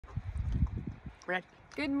Red.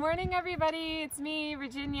 Good morning, everybody. It's me,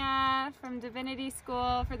 Virginia, from Divinity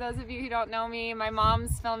School. For those of you who don't know me, my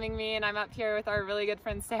mom's filming me, and I'm up here with our really good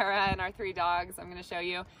friend Sarah and our 3 dogs. I'm going to show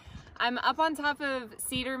you. I'm up on top of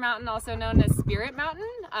Cedar Mountain, also known as Spirit Mountain,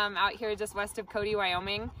 out here just west of Cody,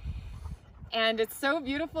 Wyoming. And it's so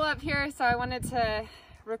beautiful up here, so I wanted to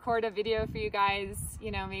record a video for you guys. You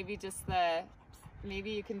know, maybe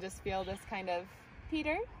you can just feel this kind of,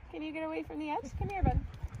 Peter, can you get away from the edge? Come here, bud.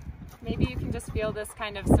 Maybe you can just feel this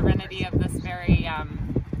kind of serenity of this very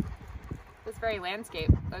landscape.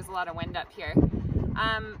 There's a lot of wind up here.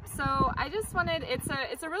 So I just wanted,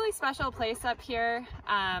 it's a really special place up here.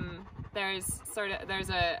 There's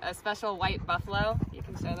a special white buffalo. You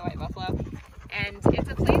can show the white buffalo. And it's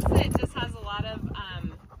a place that just has a lot of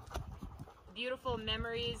beautiful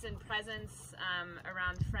memories and presence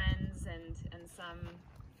around friends and some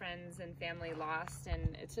friends and family lost.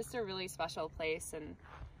 And it's just a really special place, and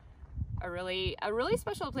a really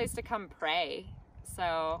special place to come pray.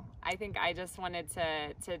 So I think I just wanted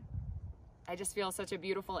I just feel such a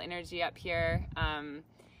beautiful energy up here,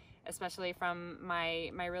 especially from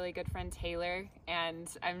my really good friend Taylor, and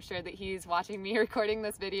I'm sure that he's watching me recording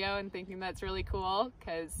this video and thinking that's really cool,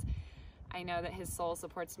 because I know that his soul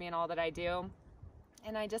supports me in all that I do.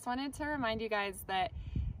 And I just wanted to remind you guys that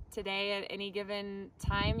today, at any given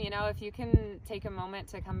time, you know, if you can take a moment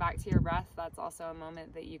to come back to your breath, that's also a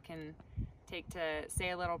moment that you can take to say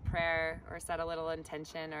a little prayer or set a little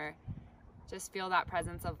intention or just feel that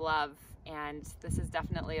presence of love. And this is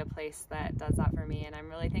definitely a place that does that for me, and I'm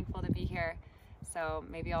really thankful to be here. So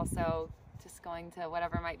maybe also just going to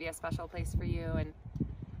whatever might be a special place for you, and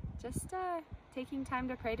just taking time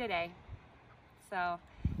to pray today. So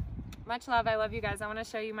much love. I love you guys. I want to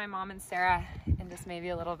show you my mom and Sarah and just maybe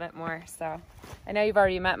a little bit more. So I know you've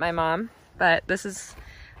already met my mom, but this is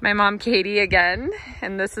my mom Katie again,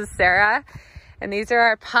 and this is Sarah, and these are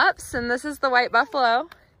our pups, and this is the white buffalo.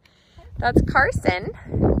 That's Carson.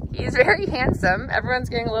 He's very handsome. Everyone's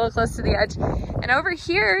getting a little close to the edge. And over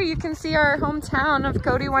here you can see our hometown of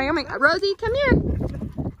Cody, Wyoming. Rosie, come here.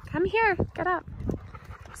 Come here, get up.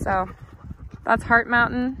 So that's Heart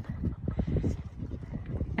Mountain,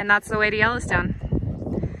 and that's the way to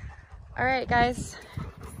Yellowstone. All right, guys,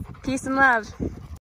 peace and love.